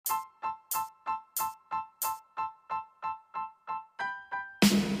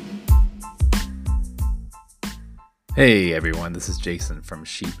Hey everyone, this is Jason from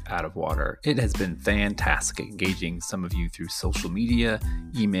Sheep Out of Water. It has been fantastic engaging some of you through social media,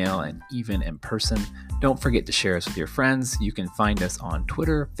 email, and even in person. Don't forget to share us with your friends. You can find us on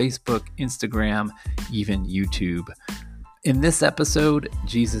Twitter, Facebook, Instagram, even YouTube. In this episode,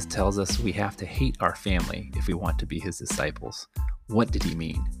 Jesus tells us we have to hate our family if we want to be his disciples. What did he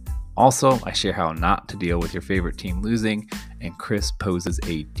mean? Also, I share how not to deal with your favorite team losing, and Chris poses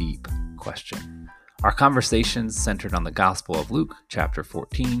a deep question. Our conversations centered on the Gospel of Luke, chapter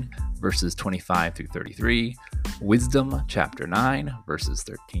 14, verses 25 through 33, Wisdom, chapter 9, verses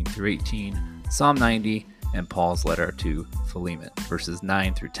 13 through 18, Psalm 90, and Paul's letter to Philemon, verses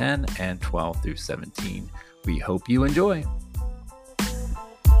 9 through 10 and 12 through 17. We hope you enjoy.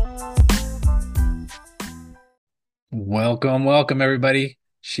 Welcome, everybody.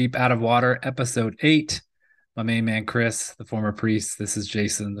 Sheep Out of Water, episode 8. My main man, Chris, the former priest. This is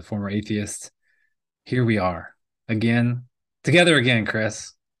Jason, the former atheist. Here we are together again,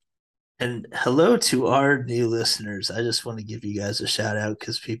 Chris. And hello to our new listeners. I just want to give you guys a shout out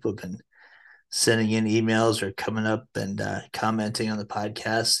because people have been sending in emails or coming up and commenting on the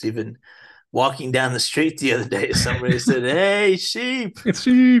podcast. Even walking down the street the other day, somebody said, "Hey, sheep, It's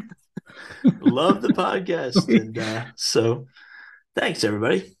sheep. love the podcast." And so, thanks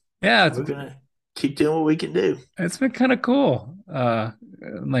everybody. Yeah, We're gonna keep doing what we can do. It's been kind of cool.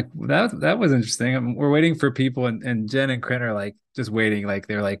 Like that was interesting. We're waiting for people, and Jen and Corinne are like just waiting, like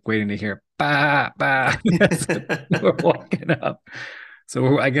they're like waiting to hear bah bah. We're walking up,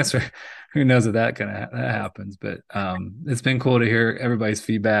 so I guess who knows if that that happens. But it's been cool to hear everybody's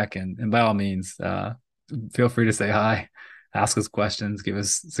feedback, and by all means, feel free to say hi, ask us questions, give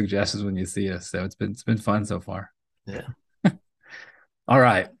us suggestions when you see us. So it's been fun so far. Yeah. All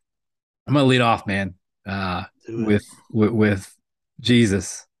right. I'm gonna lead off, man, with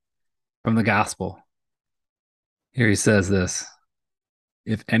Jesus from the gospel. Here he says this: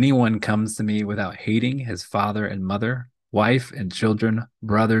 if anyone comes to me without hating his father and mother, wife and children,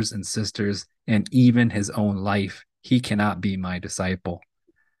 brothers and sisters, and even his own life, he cannot be my disciple.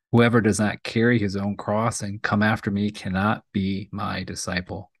 Whoever does not carry his own cross and come after me cannot be my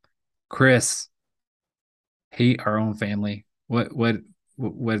disciple. Chris, hate our own family.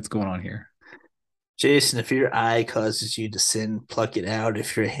 What's going on here? Jason, if your eye causes you to sin, pluck it out.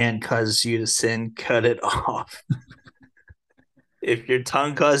 If your hand causes you to sin, cut it off. If your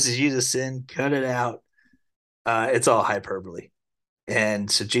tongue causes you to sin, cut it out. It's all hyperbole.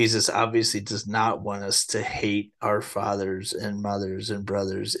 And so Jesus obviously does not want us to hate our fathers and mothers and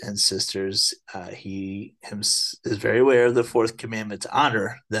brothers and sisters. He is very aware of the fourth commandment to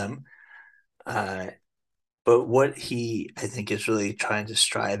honor them. But what he, I think, is really trying to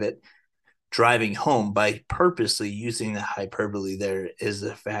strive at driving home by purposely using the hyperbole there is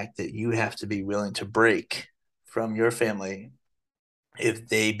the fact that you have to be willing to break from your family if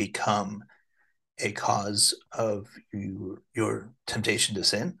they become a cause of your temptation to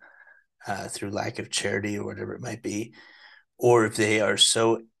sin through lack of charity or whatever it might be, or if they are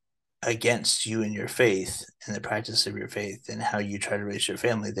so against you and your faith and the practice of your faith and how you try to raise your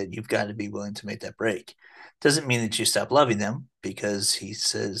family that you've got to be willing to make that break. Doesn't mean that you stop loving them, because he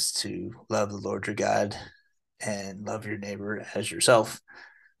says to love the Lord your God and love your neighbor as yourself.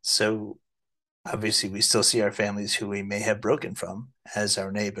 So obviously we still see our families who we may have broken from as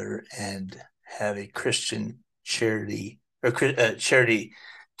our neighbor and have a Christian charity or charity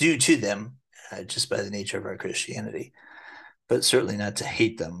due to them just by the nature of our Christianity, but certainly not to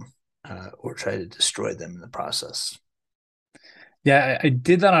hate them or try to destroy them in the process. Yeah, I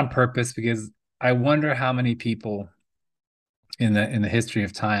did that on purpose because I wonder how many people in the history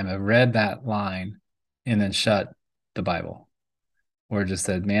of time have read that line and then shut the Bible, or just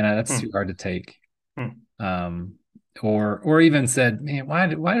said, "Man, that's too hard to take," or even said, "Man,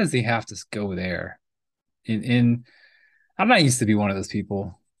 why does he have to go there?" I'm not used to be one of those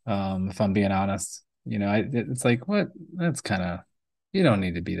people, if I'm being honest. It's like, what? That's kind of, you don't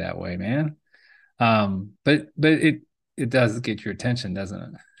need to be that way, man. But it does get your attention, doesn't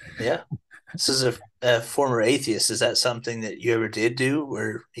it? Yeah. This is a former atheist. Is that something that you ever did do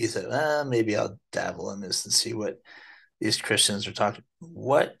where you said, maybe I'll dabble in this and see what these Christians are talking?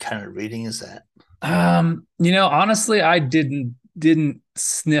 What kind of reading is that? Honestly, I didn't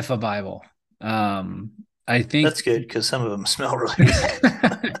sniff a Bible. I think that's good because some of them smell really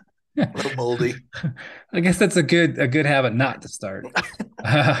a little moldy. I guess that's a good habit not to start.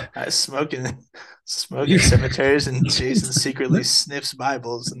 Smoking cemeteries, and Jason secretly sniffs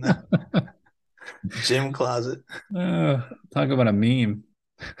Bibles in the gym closet. Talk about a meme.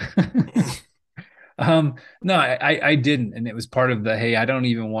 No, I didn't. And it was part of the, hey, I don't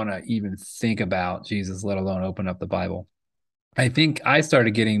even want to even think about Jesus, let alone open up the Bible. I think I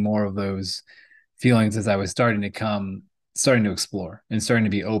started getting more of those feelings as I was starting to explore and starting to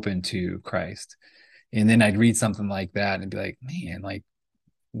be open to Christ. And then I'd read something like that and be like, man, like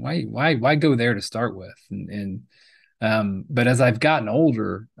why go there to start with? But as I've gotten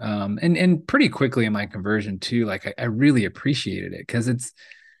older, and pretty quickly in my conversion too, like I really appreciated it because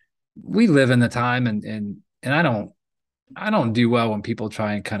we live in the time, and I don't do well when people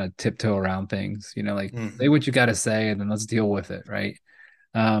try and kind of tiptoe around things, like say Mm-hmm. what you got to say and then let's deal with it, right?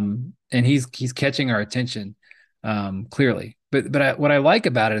 And he's catching our attention, clearly. But what I like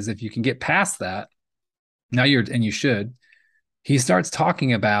about it is if you can get past that, now you should. He starts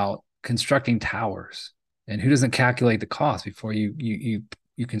talking about constructing towers, and who doesn't calculate the cost before you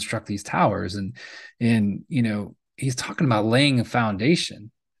construct these towers, and he's talking about laying a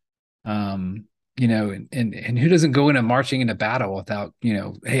foundation, um and who doesn't go into marching into battle without,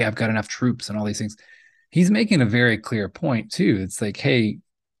 hey, I've got enough troops and all these things. He's making a very clear point too. It's like, hey,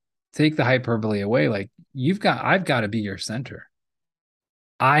 take the hyperbole away. Like, I've got to be your center.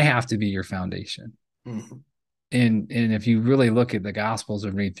 I have to be your foundation. Mm-hmm. And if you really look at the gospels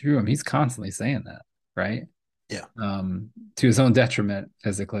and read through them, he's constantly saying that, right? Yeah. To his own detriment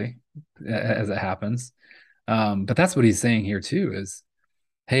physically, as it happens. But that's what he's saying here too, is,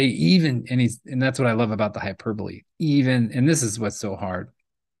 hey, and that's what I love about the hyperbole. Even, and this is what's so hard,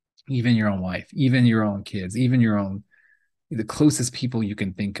 even your own wife, even your own kids, even the closest people you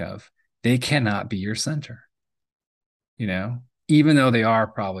can think of, they cannot be your center, you know, even though they are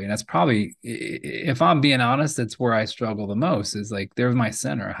probably. And that's probably, if I'm being honest, that's where I struggle the most, is like, they're my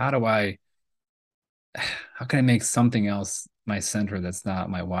center. How can I make something else my center that's not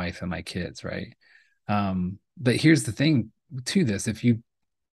my wife and my kids, right? But here's the thing to this: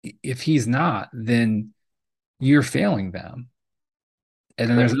 if he's not, then you're failing them. And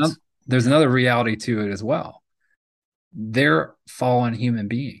then Correct. there's Yeah. another reality to it as well. They're fallen human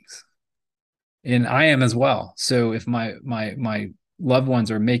beings, and I am as well. So if my loved ones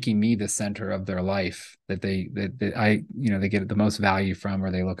are making me the center of their life, that I, they get the most value from,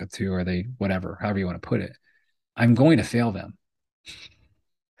 or they look up to, or they, whatever, however you want to put it, I'm going to fail them.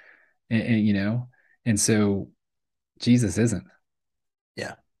 And so Jesus isn't.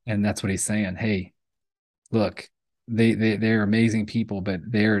 Yeah. And that's what he's saying. Hey, look, they're amazing people, but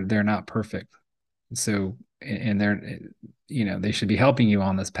they're not perfect. So, and they're, they should be helping you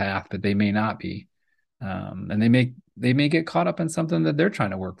on this path, but they may not be. And they may get caught up in something that they're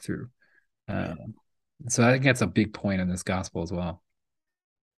trying to work through. Right. um, so I think that's a big point in this gospel as well.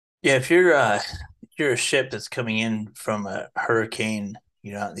 Yeah. If you're a ship that's coming in from a hurricane,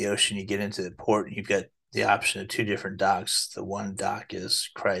 out in the ocean, you get into the port, and you've got the option of two different docks. The one dock is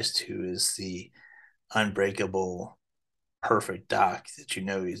Christ, who is the unbreakable, perfect dock that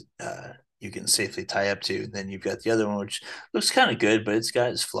you can safely tie up to. And then you've got the other one, which looks kind of good, but it's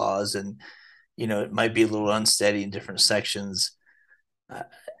got its flaws, and it might be a little unsteady in different sections. Uh,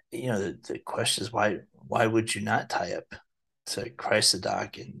 the question is, why would you not tie up to Christ the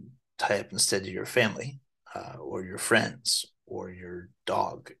dock and tie up instead to your family, or your friends, or your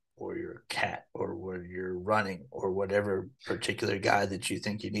dog, or your cat, or where you're running, or whatever particular guy that you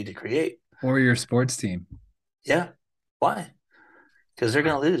think you need to create? Or your sports team. Yeah. Why? Because they're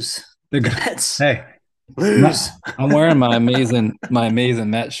going to lose. They're The good. Mets Hey, lose. I'm wearing my amazing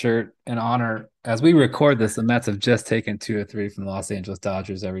Mets shirt in honor. As we record this, the Mets have just taken 2-3 from the Los Angeles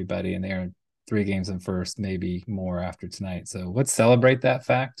Dodgers, everybody, and they're 3 games in first, maybe more after tonight. So let's celebrate that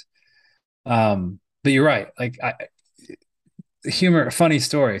fact. But you're right. Like, humor, funny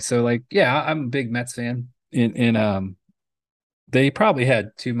story. So, like, yeah, I'm a big Mets fan. In they probably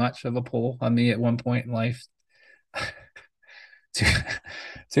had too much of a pull on me at one point in life. to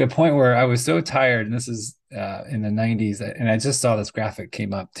to a point where I was so tired, and this is in the 90s, and I just saw this graphic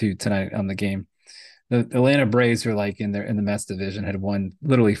came up too tonight on the game. The Atlanta Braves were like in the Mets division, had won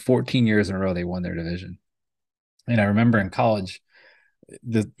literally 14 years in a row. They won their division. And I remember in college,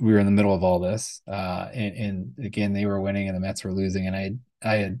 we were in the middle of all this, and again they were winning and the Mets were losing, and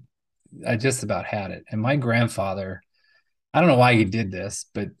I just about had it. And my grandfather, I don't know why he did this,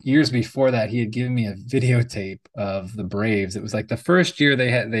 but years before that, he had given me a videotape of the Braves. It was like the first year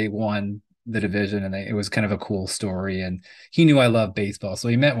they won the division, and it was kind of a cool story. And he knew I loved baseball, so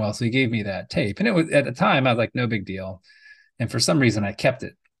he meant well. So he gave me that tape, and it was, at the time, I was like, no big deal. And for some reason, I kept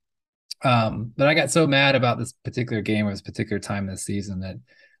it. But I got so mad about this particular game or this particular time this season that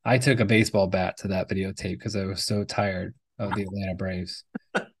I took a baseball bat to that videotape because I was so tired of the Atlanta Braves.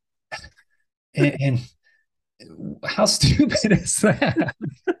 And how stupid is that?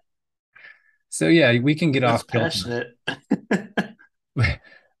 So yeah, we can get That's off kilter. passionate.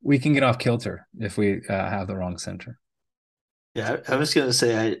 We can get off kilter if we have the wrong center. Yeah, I was gonna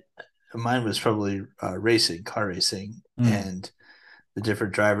say mine was probably racing, car racing, Mm, and the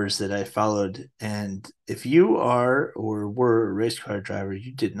different drivers that I followed. And if you are or were a race car driver,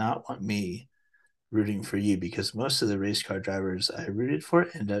 you did not want me rooting for you because most of the race car drivers I rooted for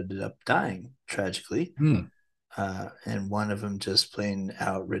ended up dying tragically. mm, And one of them just plain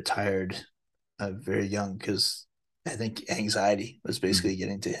out retired very young because I think anxiety was mm. basically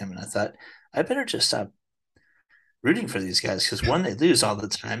getting to him. And I thought, I better just stop rooting for these guys because one, they lose all the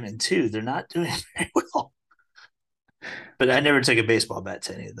time, and two, they're not doing very well. But I never took a baseball bat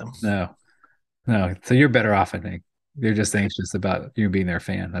to any of them. No, no. So you're better off, I think. You're just anxious about you being their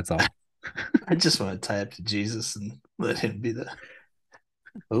fan. That's all. I just want to tie up to Jesus and let him be the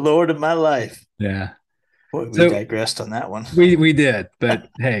Lord of my life. Yeah. Boy, we So digressed on that one. we did, but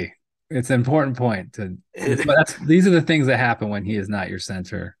hey, it's an important point to. But these are the things that happen when he is not your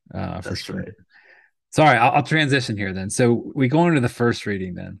center, for That's sure. right. Sorry, I'll transition here then. So we go into the first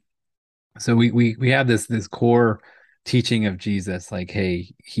reading then. So we have this core teaching of Jesus, like,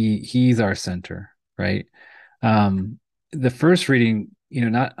 hey, he's our center, right? Um, the first reading,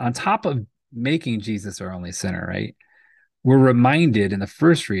 not on top of making Jesus our only center, right? We're reminded in the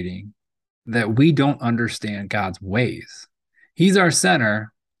first reading that we don't understand God's ways. He's our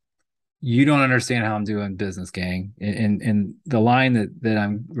center. You don't understand how I'm doing business, gang. And the line that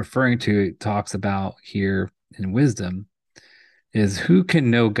I'm referring to talks about here in wisdom is who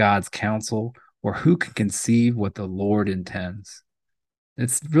can know God's counsel or who can conceive what the Lord intends?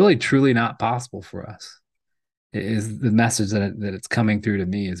 It's really truly not possible for us. It is the message that it's coming through to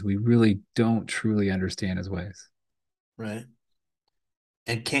me is we really don't truly understand his ways. Right.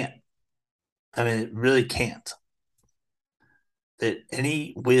 And can't. I mean, it really can't. That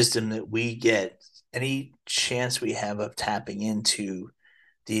any wisdom that we get, any chance we have of tapping into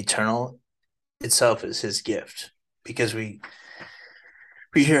the eternal itself is his gift. Because we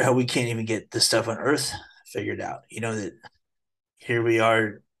hear how we can't even get the stuff on earth figured out. That here we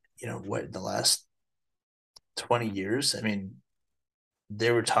are, what, in the last 20 years? I mean,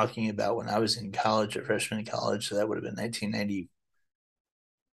 they were talking about when I was in college, a freshman in college, so that would have been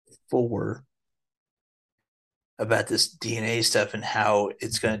 1994, about this DNA stuff and how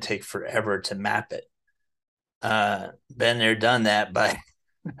it's going to take forever to map it. Been there, done that, but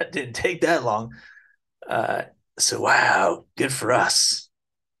it didn't take that long. Uh, so wow, good for us.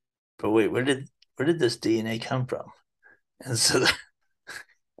 But wait, where did this DNA come from? And so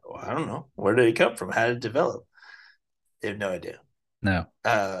well, I don't know. Where did it come from? How did it develop? They have no idea. No,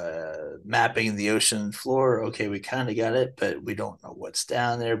 Mapping the ocean floor. Okay, we kind of got it, but we don't know what's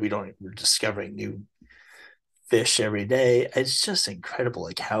down there. We're discovering new fish every day. It's just incredible,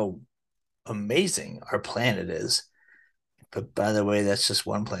 like how amazing our planet is. But by the way, that's just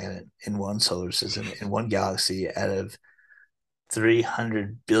one planet in one solar system, in one galaxy out of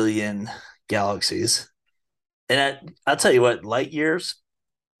 300 billion galaxies. And I'll tell you what, light years,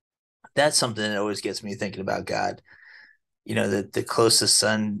 that's something that always gets me thinking about God. The closest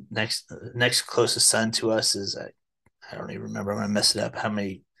sun, next closest sun to us is, I don't even remember, I'm going to mess it up, how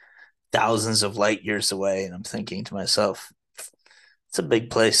many thousands of light years away. And I'm thinking to myself, it's a big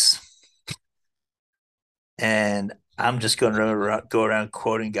place. And I'm just going to go around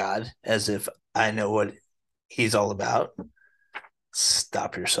quoting God as if I know what he's all about.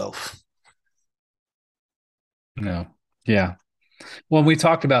 Stop yourself. no. Yeah. Well, we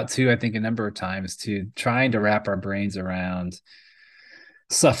talked about too, I think a number of times too, trying to wrap our brains around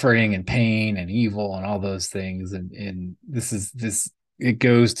suffering and pain and evil and all those things. And this it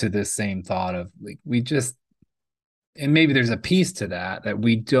goes to this same thought of like we just and maybe there's a piece to that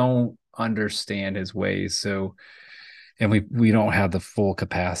we don't understand his ways. So and we don't have the full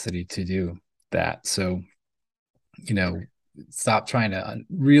capacity to do that. So, you know, stop trying to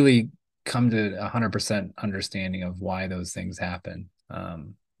really come to 100% understanding of why those things happen.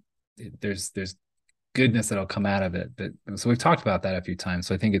 There's goodness that'll come out of it. But so we've talked about that a few times.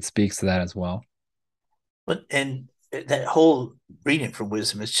 So I think it speaks to that as well. And that whole reading from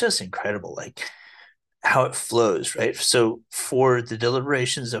wisdom is just incredible. Like how it flows, right? So, for the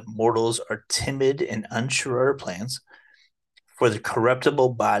deliberations of mortals are timid and unsure of plans, for the corruptible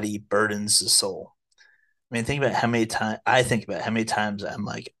body burdens the soul. I mean, think about how many times I'm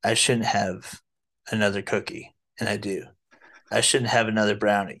like, I shouldn't have another cookie, and I do. I shouldn't have another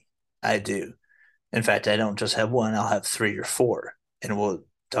brownie. I do. In fact, I don't just have one, I'll have three or four. And well,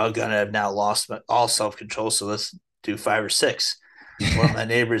 doggone it, I've now lost all self control. So let's do five or six. One of my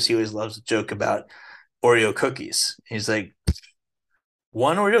neighbors, he always loves to joke about Oreo cookies. He's like,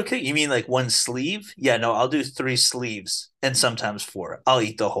 One Oreo cookie? You mean like one sleeve? Yeah, no, I'll do three sleeves and sometimes four. I'll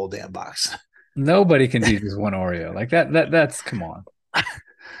eat the whole damn box. Nobody can do just one Oreo. Like that's come on.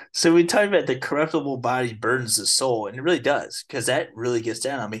 So we talked about the corruptible body burdens the soul, and it really does, because that really gets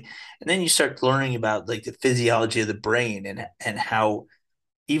down on me. And then you start learning about like the physiology of the brain and how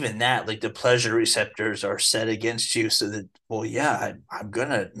even that, like the pleasure receptors are set against you, so that, well, yeah, I'm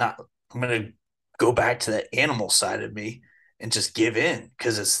gonna go back to that animal side of me and just give in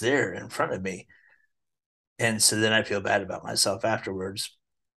because it's there in front of me. And so then I feel bad about myself afterwards.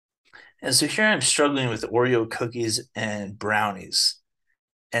 And so here I'm struggling with Oreo cookies and brownies.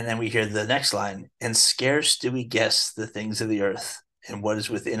 And then we hear the next line, and scarce do we guess the things of the earth, and what is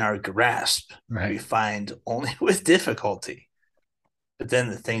within our grasp we Right. find only with difficulty. But then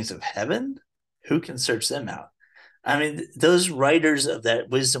the things of heaven, who can search them out? I mean, those writers of that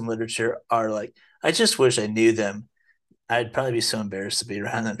wisdom literature are like, I just wish I knew them. I'd probably be so embarrassed to be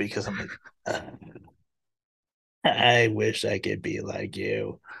around them because I'm like, I wish I could be like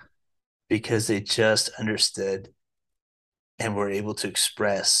you, because they just understood and were able to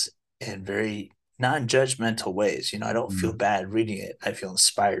express in very non-judgmental ways. I don't feel Mhm. bad reading it. I feel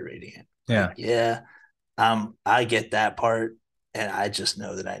inspired reading it. Like, Yeah. yeah, I get that part, and I just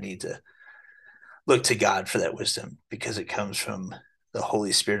know that I need to look to God for that wisdom because it comes from the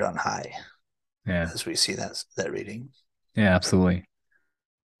Holy Spirit on high, Yeah. as we see that reading. Yeah, absolutely.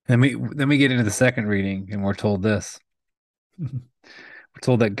 Then we get into the second reading and we're told this. We're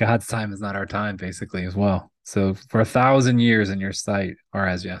told that God's time is not our time, basically, as well. So for 1,000 years in your sight are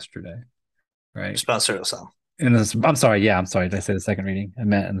as yesterday, right? Sponsor song. And this, I'm sorry, yeah, I'm sorry. Did I say the second reading? I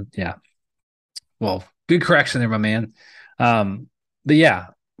meant, yeah. Well, good correction there, my man. Um, but yeah,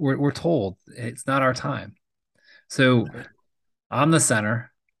 we're told it's not our time. So Right? I'm the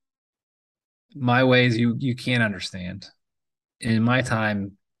center. My ways you can't understand. In my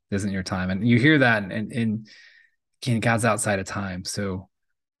time isn't your time, and you hear that, and again, God's outside of time, so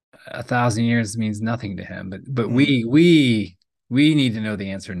 1,000 years means nothing to him. But Mm-hmm. we need to know the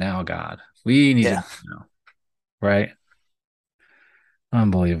answer now, God. We need to Yeah. know, right?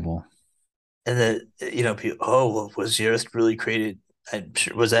 Unbelievable. And that, people, oh, well, was the earth really created? I'm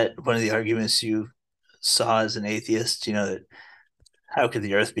sure, was that one of the arguments you saw as an atheist? That how could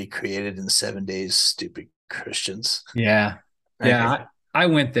the earth be created in 7 days? Stupid Christians. Yeah. Yeah. Okay. I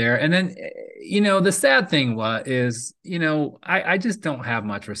went there. And then, the sad thing is, I just don't have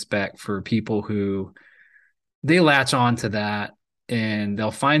much respect for people who they latch on to that and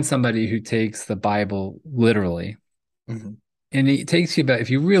they'll find somebody who takes the Bible literally. Mm-hmm. And it takes you about, if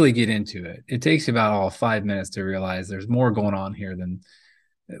you really get into it, it takes you about all 5 minutes to realize there's more going on here than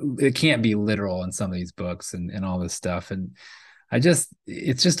it can't be literal in some of these books and all this stuff. And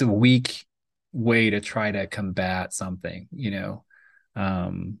it's just a weak way to try to combat something.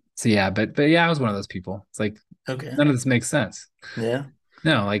 So yeah, but yeah, I was one of those people. It's like Okay. none of this makes sense. Yeah.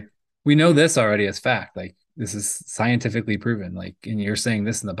 No, like we know this already as fact. Like this is scientifically proven. Like, and you're saying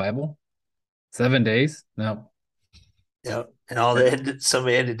this in the Bible? 7 days? No. Yeah. And all that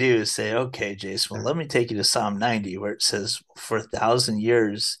somebody had to do is say, okay, Jason, well, let me take you to Psalm 90, where it says, for 1,000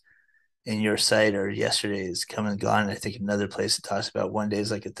 years in your sight or yesterday is come and gone. And I think another place it talks about one day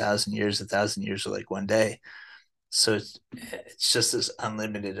is like 1,000 years, 1,000 years are like one day. So it's just this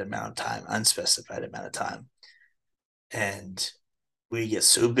unlimited amount of time, unspecified amount of time. And we get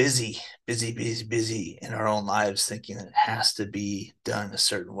so busy, busy, busy, busy in our own lives, thinking that it has to be done a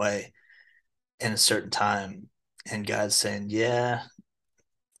certain way in a certain time. And God's saying, yeah,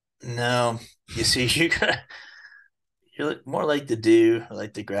 no, you see, you're more like the dew, or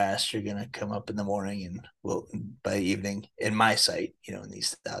like the grass. You're gonna come up in the morning and well by evening, in my sight, in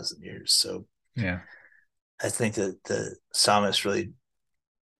these 1,000 years. So Yeah. I think that the psalmist really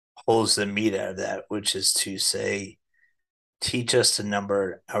pulls the meat out of that, which is to say, teach us to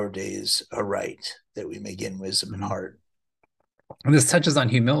number our days aright, that we may gain wisdom and Mhm. heart. And this touches on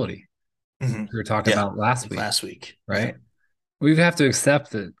humility, Mm-hmm. we were talking Yeah, about last like week, last week. Yeah, right? We have to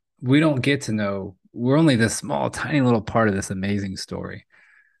accept that we don't get to know, we're only this small, tiny little part of this amazing story.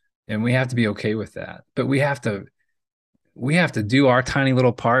 And we have to be okay with that. But we have to do our tiny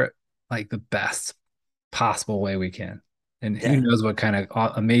little part like the best possible way we can. And who yeah. knows what kind of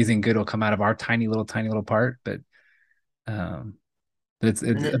amazing good will come out of our tiny little part. But um, And it's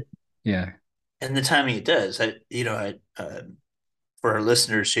the, yeah. and the timing it does. For our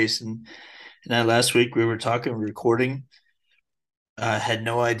listeners, Jason and I last week we were talking, recording. Had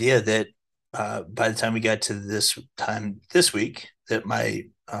no idea that by the time we got to this time this week, that my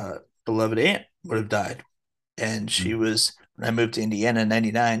beloved aunt would have died. And she was, when I moved to Indiana in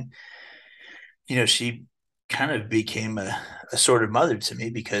 '99, she kind of became a sort of mother to me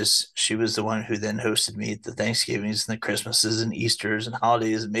because she was the one who then hosted me at the Thanksgivings and the Christmases and Easters and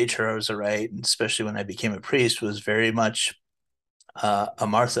holidays and made sure I was all right. And especially when I became a priest, was very much a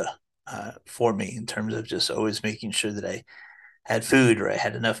Martha for me in terms of just always making sure that I had food or I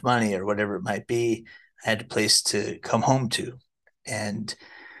had enough money or whatever it might be. I had a place to come home to. And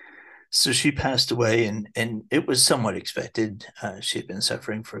so she passed away, and it was somewhat expected. She had been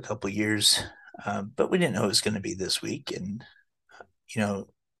suffering for a couple of years, but we didn't know it was going to be this week. And you know,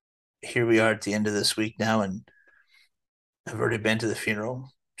 here we are at the end of this week now, and I've already been to the funeral.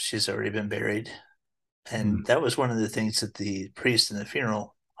 She's already been buried, and Mm. that was one of the things that the priest in the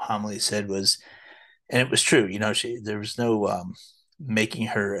funeral homily said was, and it was true. There was no making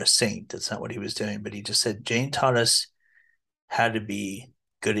her a saint. That's not what he was doing, but he just said Jane taught us how to be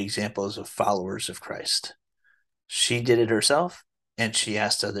good examples of followers of Christ. She did it herself, and she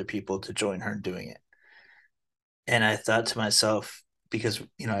asked other people to join her in doing it. And I thought to myself, because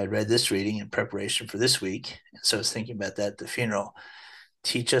I read this reading in preparation for this week, and so I was thinking about that at the funeral.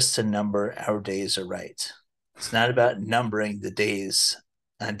 Teach us to number our days aright. It's not about numbering the days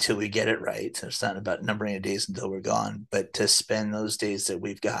until we get it right. It's not about numbering the days until we're gone, but to spend those days that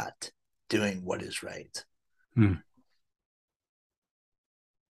we've got doing what is right. Mm.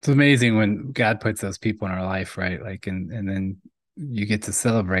 It's amazing when God puts those people in our life, right? Like, and then you get to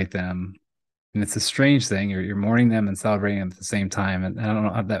celebrate them. And it's a strange thing. You're mourning them and celebrating them at the same time. And I don't know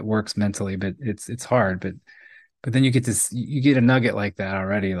how that works mentally, but it's hard. But then you get a nugget like that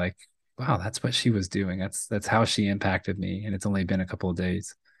already. Like, wow, that's what she was doing. That's how she impacted me. And it's only been a couple of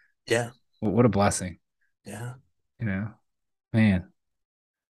days. Yeah. What a blessing, Yeah. you know, man.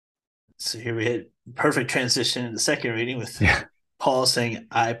 So here we had perfect transition in the second reading with Yeah. Paul saying,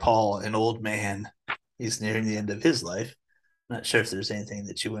 I, Paul, an old man. He's nearing the end of his life. Not sure if there's anything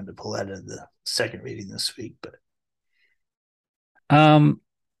that you wanted to pull out of the second reading this week, but Um,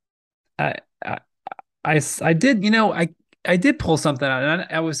 I, I, I did, I did pull something out and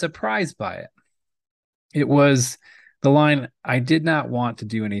I was surprised by it. It was the line, I did not want to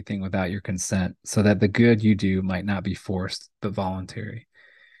do anything without your consent, so that the good you do might not be forced, but voluntary.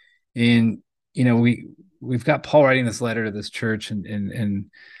 And, we've got Paul writing this letter to this church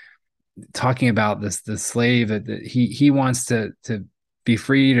and talking about the slave that he wants to be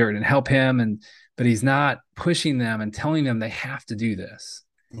freed or and help him, but he's not pushing them and telling them they have to do this.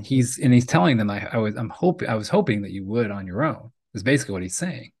 mm-hmm. He's telling them I was hoping that you would on your own, is basically what he's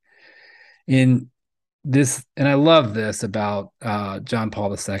saying. In this, and I love this about John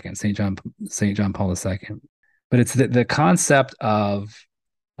Paul II, Saint John Paul II. But it's the concept of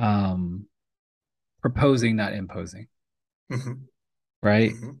um, proposing, not imposing, Mm-hmm.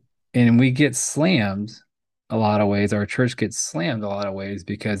 right? Mm-hmm. And we get slammed a lot of ways. Our church gets slammed a lot of ways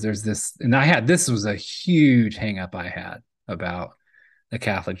because there's this, and this was a huge hang up I had about the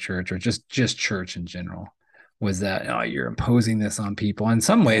Catholic Church or just church in general, was that, oh, you're imposing this on people. Yeah. In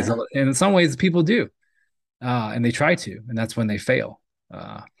some ways, people do, and they try to, and that's when they fail.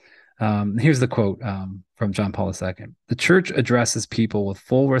 Here's the quote from John Paul II: "The Church addresses people with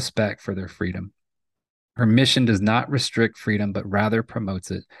full respect for their freedom. Her mission does not restrict freedom, but rather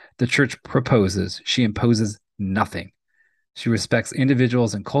promotes it. The church proposes, she imposes nothing. She respects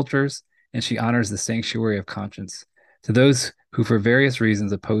individuals and cultures, and she honors the sanctuary of conscience. To those who, for various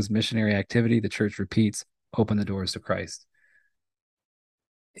reasons, oppose missionary activity, the church repeats, open the doors to Christ."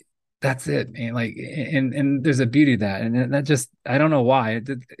 That's it, man. Like, and there's a beauty to that. And that just, I don't know why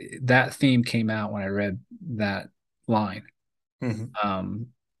that theme came out when I read that line. Mm-hmm. Um,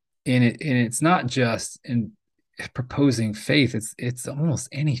 and it's not just in proposing faith, it's almost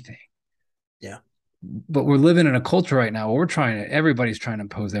anything. Yeah. But we're living in a culture right now where everybody's trying to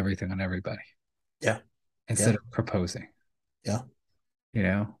impose everything on everybody Yeah. instead Yeah. of proposing. Yeah. You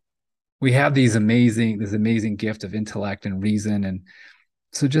know, we have this amazing gift of intellect and reason. And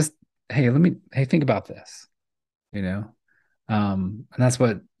so just, hey, think about this, you know? And that's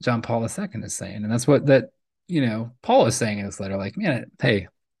what John Paul II is saying. And that's what Paul is saying in this letter, like, man, hey,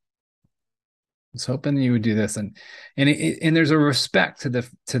 I was hoping you would do this. And there's a respect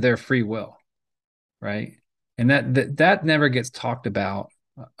to their free will, right? And that never gets talked about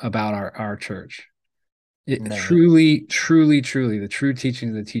our church. It No, truly, the true teaching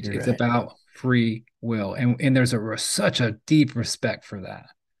of the teach, you're it's right. about free will. And there's such a deep respect for that.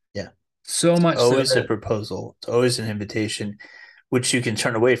 Yeah. So It's much so always a that, proposal. It's always an invitation, which you can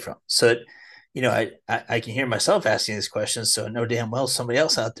turn away from. So, I can hear myself asking these questions. So I know damn well somebody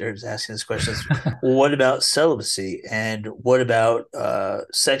else out there is asking these questions. Well, what about celibacy? And what about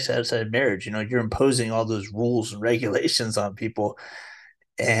sex outside of marriage? You're imposing all those rules and regulations on people.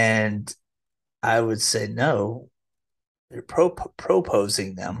 And I would say no. They're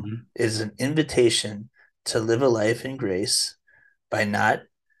proposing them Mm-hmm. is an invitation to live a life in grace by not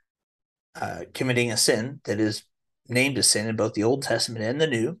committing a sin that is named a sin in both the Old Testament and the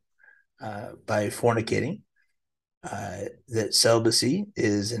New, by fornicating. That celibacy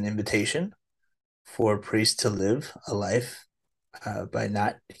is an invitation for priests to live a life by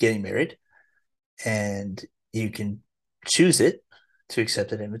not getting married. And you can choose it to accept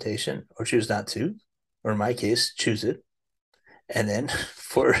that invitation or choose not to, or in my case, choose it. And then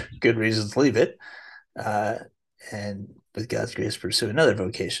for good reasons, leave it. Uh, and with God's grace, pursue another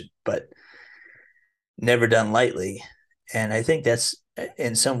vocation, but never done lightly. And I think that's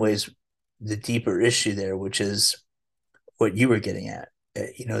in some ways the deeper issue there, which is what you were getting at.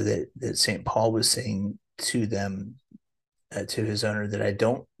 That St. Paul was saying to them, to his owner, that I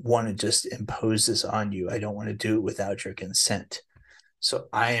don't want to just impose this on you. I don't want to do it without your consent. So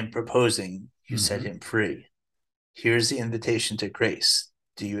I am proposing you set Mm-hmm. him free. Here's the invitation to grace.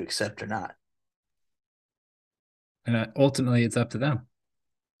 Do you accept or not? And ultimately, it's up to them.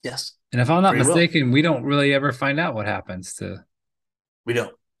 Yes. And if I'm not Free will. mistaken, we don't really ever find out what happens to We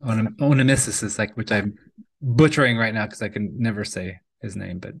don't. No. Onesimus, like which I'm butchering right now because I can never say his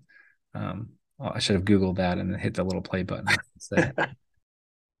name, but I should have Googled that and then hit the little play button instead.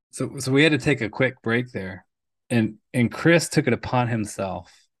 So we had to take a quick break there, and Chris took it upon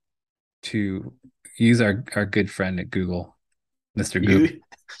himself to use our good friend at Google, Mr. Google.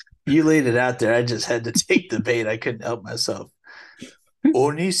 You laid it out there. I just had to take the bait. I couldn't help myself.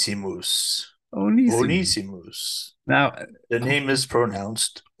 Onesimus. Onesimus. Onesimus. Now, The name is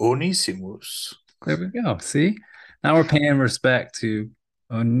pronounced Onesimus. there we go. See, now we're paying respect to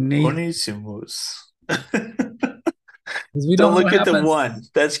Onesimus Onesimus. because we Don't don't know look what at the happens. one.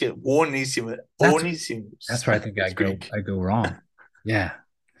 That's good. Onesimus. That's Onesimus. that's where I think It's Greek. I go wrong. Yeah,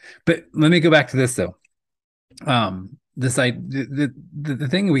 but let me go back to this though. This I the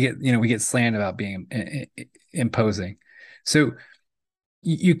thing we get, we get slammed about being imposing. So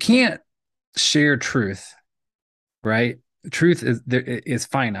you can't share truth, right? Truth is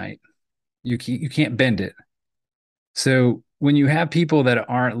finite. You can't bend it. So when you have people that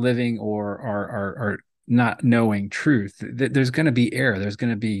aren't living or are not knowing truth, there's going to be error. There's going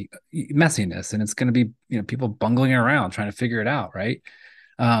to be messiness, and it's going to be people bungling around trying to figure it out, right?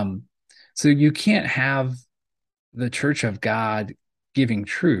 Um, so you can't have the Church of God giving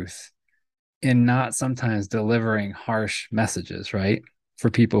truth and not sometimes delivering harsh messages, right? For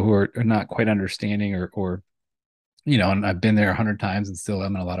people who are not quite understanding or and I've been there 100 times and still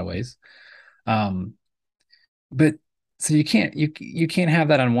am in a lot of ways. Um, but so you can't have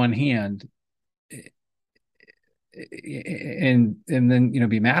that on one hand and then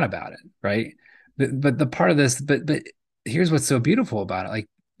be mad about it, right? But the part of this, but here's what's so beautiful about it. Like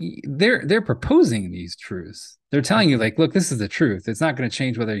they're proposing these truths. They're telling you, Mhm. like, look, this is the truth. It's not going to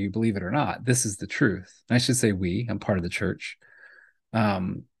change whether you believe it or not. This is the truth. And I should say I'm part of the church.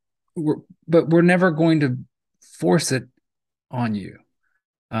 Um, but we're never going to force it on you.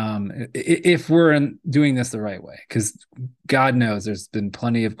 If we're doing this the right way, because God knows there's been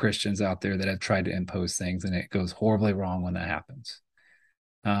plenty of Christians out there that have tried to impose things and it goes horribly wrong when that happens.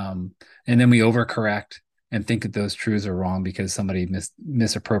 And then we overcorrect and think that those truths are wrong because somebody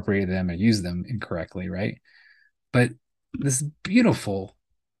misappropriated them or used them incorrectly, right? But this beautiful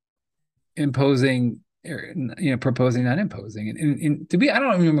imposing, proposing, not imposing, and to be, I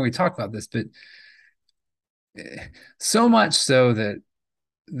don't remember we talked about this, but so much so that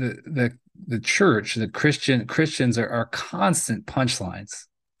the church, the Christians are constant punchlines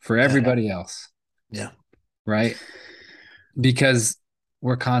for Yeah. everybody else, Yeah. right? Because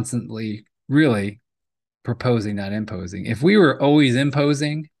we're constantly really proposing, not imposing. If we were always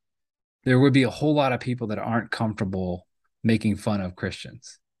imposing, there would be a whole lot of people that aren't comfortable making fun of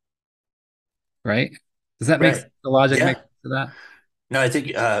Christians, right? Does that make Right. sense? The logic make Yeah. sense to that? No, I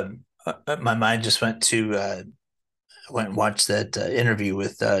think my mind just went to went and watched that interview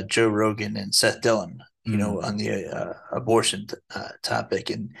with Joe Rogan and Seth Dillon, Mm. on the abortion topic.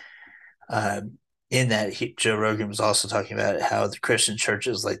 And uh, in that, Joe Rogan was also talking about how the Christian church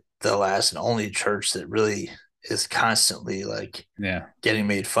is like the last and only church that really is constantly like Yeah. getting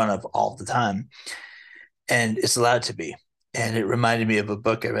made fun of all the time. And it's allowed to be. And it reminded me of a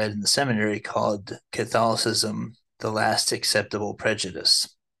book I read in the seminary called Catholicism, the Last Acceptable Prejudice.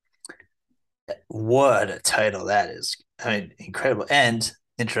 What a title that is. I mean, incredible. And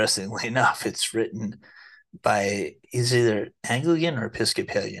interestingly enough, it's written by, he's either Anglican or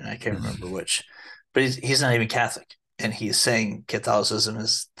Episcopalian. I can't remember which, but he's not even Catholic. And he's saying Catholicism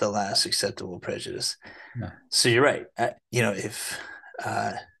is the last acceptable prejudice. Yeah. So you're right. If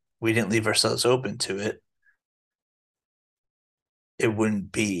uh, we didn't leave ourselves open to it, it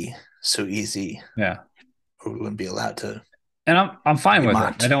wouldn't be so easy, Yeah. or we wouldn't be allowed to And I'm fine be with it.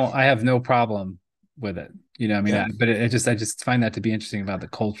 mocked. I have no problem with it. I mean, Yeah. but I just find that to be interesting about the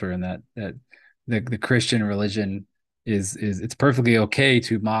culture, and that the Christian religion is it's perfectly okay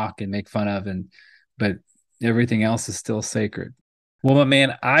to mock and make fun of, but everything else is still sacred. Well, my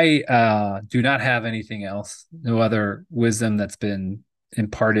man, I do not have anything else, no other wisdom that's been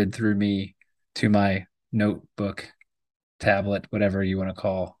imparted through me to my notebook, tablet, whatever you want to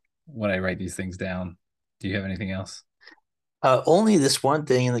call when I write these things down. Do you have anything else? Only this one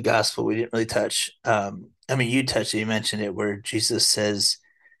thing in the gospel we didn't really touch. I mean, you touched it, you mentioned it, where Jesus says,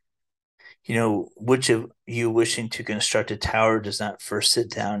 which of you wishing to construct a tower does not first sit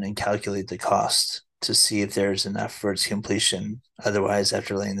down and calculate the cost to see if there is enough for its completion? Otherwise,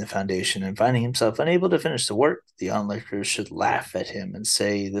 after laying the foundation and finding himself unable to finish the work, the onlookers should laugh at him and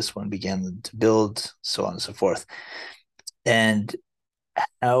say, "This one began to build," so on and so forth. And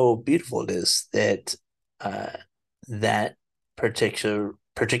how beautiful it is that uh, that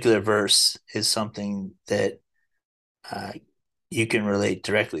particular verse is something that uh, you can relate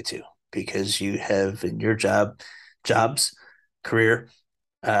directly to, because you have in your jobs, career,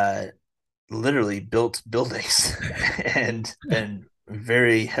 uh, literally built buildings and been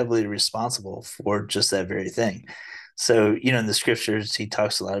very heavily responsible for just that very thing. So, in the scriptures, he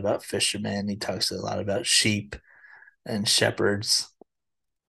talks a lot about fishermen, he talks a lot about sheep and shepherds.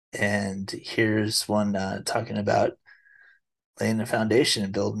 And here's one talking about laying the foundation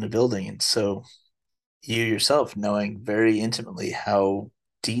and building a building. And so you yourself knowing very intimately how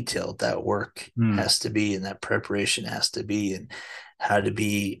detailed that work Hmm. has to be and that preparation has to be, and how to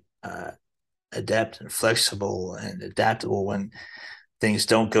be adept and flexible and adaptable when things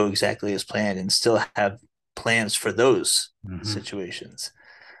don't go exactly as planned, and still have plans for those Hmm. situations.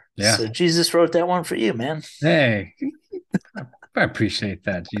 Yeah. So Jesus wrote that one for you, man. Hey, I appreciate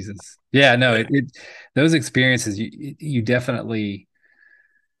that, Jesus. Yeah, no, it those experiences you definitely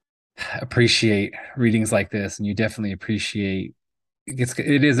appreciate readings like this, and you definitely appreciate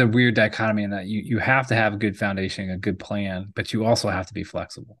it is a weird dichotomy in that you have to have a good foundation, a good plan, but you also have to be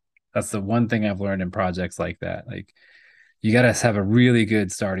flexible. That's the one thing I've learned in projects like that. Like you got to have a really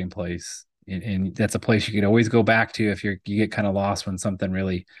good starting place, and that's a place you can always go back to if you get kind of lost when something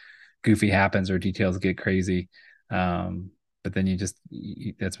really goofy happens or details get crazy. Um, but then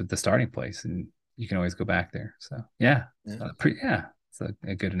that's what the starting place, and you can always go back there. So yeah, Yeah. yeah, it's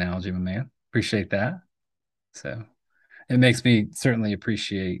a good analogy, my man. Appreciate that. So it makes me certainly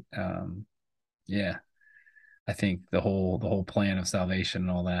appreciate, yeah, I think the whole plan of salvation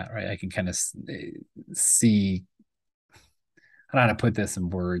and all that, right? I can kind of see, I don't know how to put this in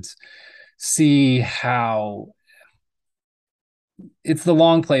words, see how it's the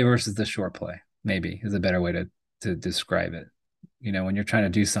long play versus the short play, maybe is a better way to describe it. When you're trying to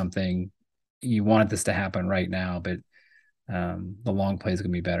do something, you want this to happen right now, but the long play is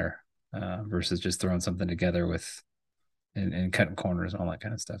going to be better versus just throwing something together with and cutting corners and all that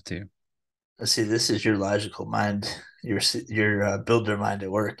kind of stuff too. Let's see, this is your logical mind, your builder mind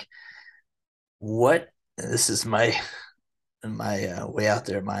at work. What, this is my way out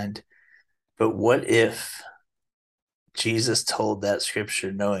there mind, but what if Jesus told that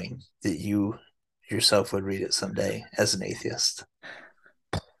scripture knowing that you yourself would read it someday as an atheist?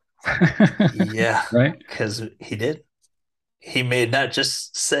 Yeah, Right? because he did. He may have not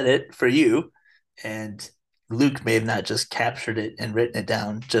just said it for you, and Luke may have not just captured it and written it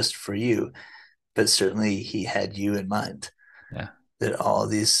down just for you, but certainly he had you in mind, Yeah. that all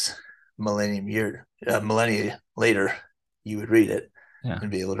these millennia later, you would read it Yeah. and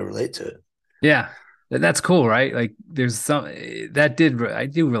be able to relate to it. Yeah. That's cool, right? Like there's some that did I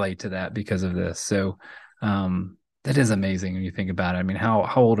do relate to that because of this. So that is amazing when you think about it. I mean,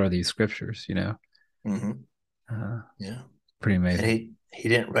 how old are these scriptures, you know? Mm-hmm. Uh, Yeah, Pretty and amazing. he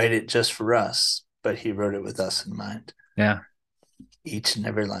didn't write it just for us, but he wrote it with us in mind, Yeah, each and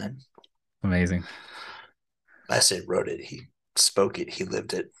every line. amazing. I say wrote it, he spoke it, he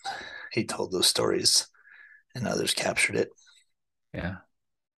lived it, he told those stories, and others captured it. Yeah.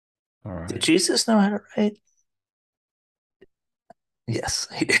 All Did right. Jesus know how to write? Yes,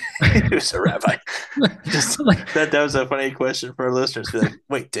 he did. He was a rabbi. Just Like, that was a funny question for our listeners. Be like,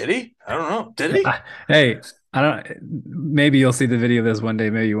 wait, did he? I don't know. Did he? hey, I don't maybe you'll see the video of this one day,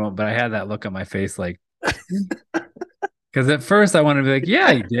 maybe you won't, but I had that look on my face like because at first I wanted to be like,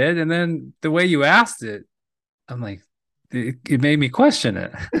 yeah, he did. And then the way you asked it, I'm like, it made me question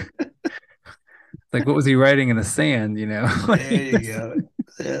it. Like, what was he writing in the sand? There you go.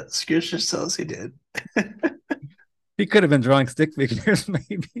 Yeah, scripture tells he did. He could have been drawing stick figures,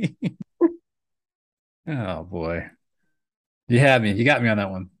 maybe. Oh boy. You had me. You got me on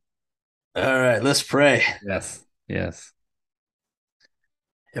that one. All right, let's pray. Yes. Yes.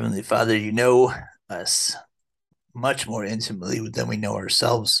 Heavenly Father, you know us much more intimately than we know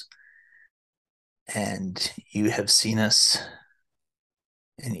ourselves. And you have seen us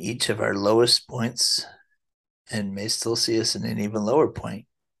in each of our lowest points and may still see us in an even lower point,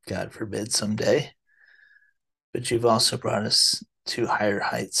 God forbid, someday. But you've also brought us to higher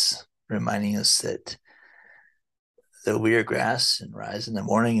heights, reminding us that though we are grass and rise in the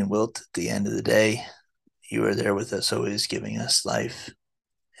morning and wilt at the end of the day, you are there with us, always giving us life.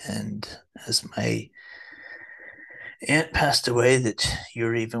 And as my aunt passed away, that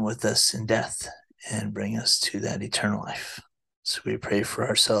you're even with us in death and bring us to that eternal life. So we pray for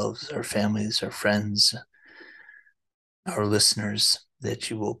ourselves, our families, our friends, our listeners, that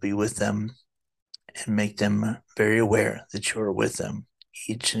you will be with them and make them very aware that you are with them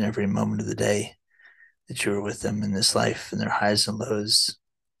each and every moment of the day, that you are with them in this life, in their highs and lows,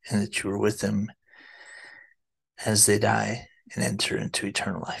 and that you are with them as they die and enter into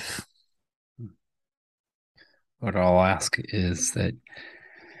eternal life. What I'll ask is that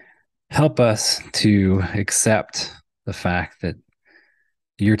help us to accept the fact that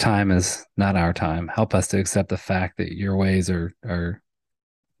your time is not our time. Help us to accept the fact that your ways are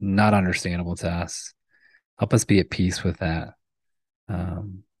not understandable to us. Help us be at peace with that.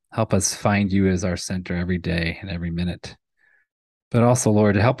 Help us find you as our center every day and every minute. But also,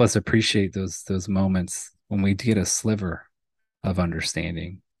 Lord, help us appreciate those moments when we get a sliver of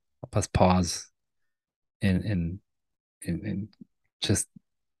understanding. Help us pause in in just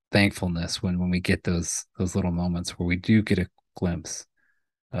thankfulness when we get those little moments where we do get a glimpse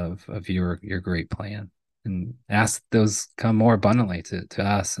of your great plan, and ask those come more abundantly to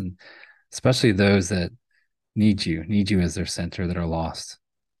us, and especially those that need you as their center, that are lost.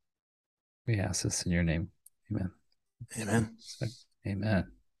 We ask this in your name. Amen. Amen.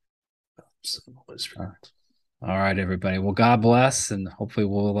 Amen. So, All right, everybody. Well, God bless, and hopefully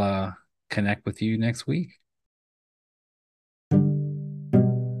we'll connect with you next week.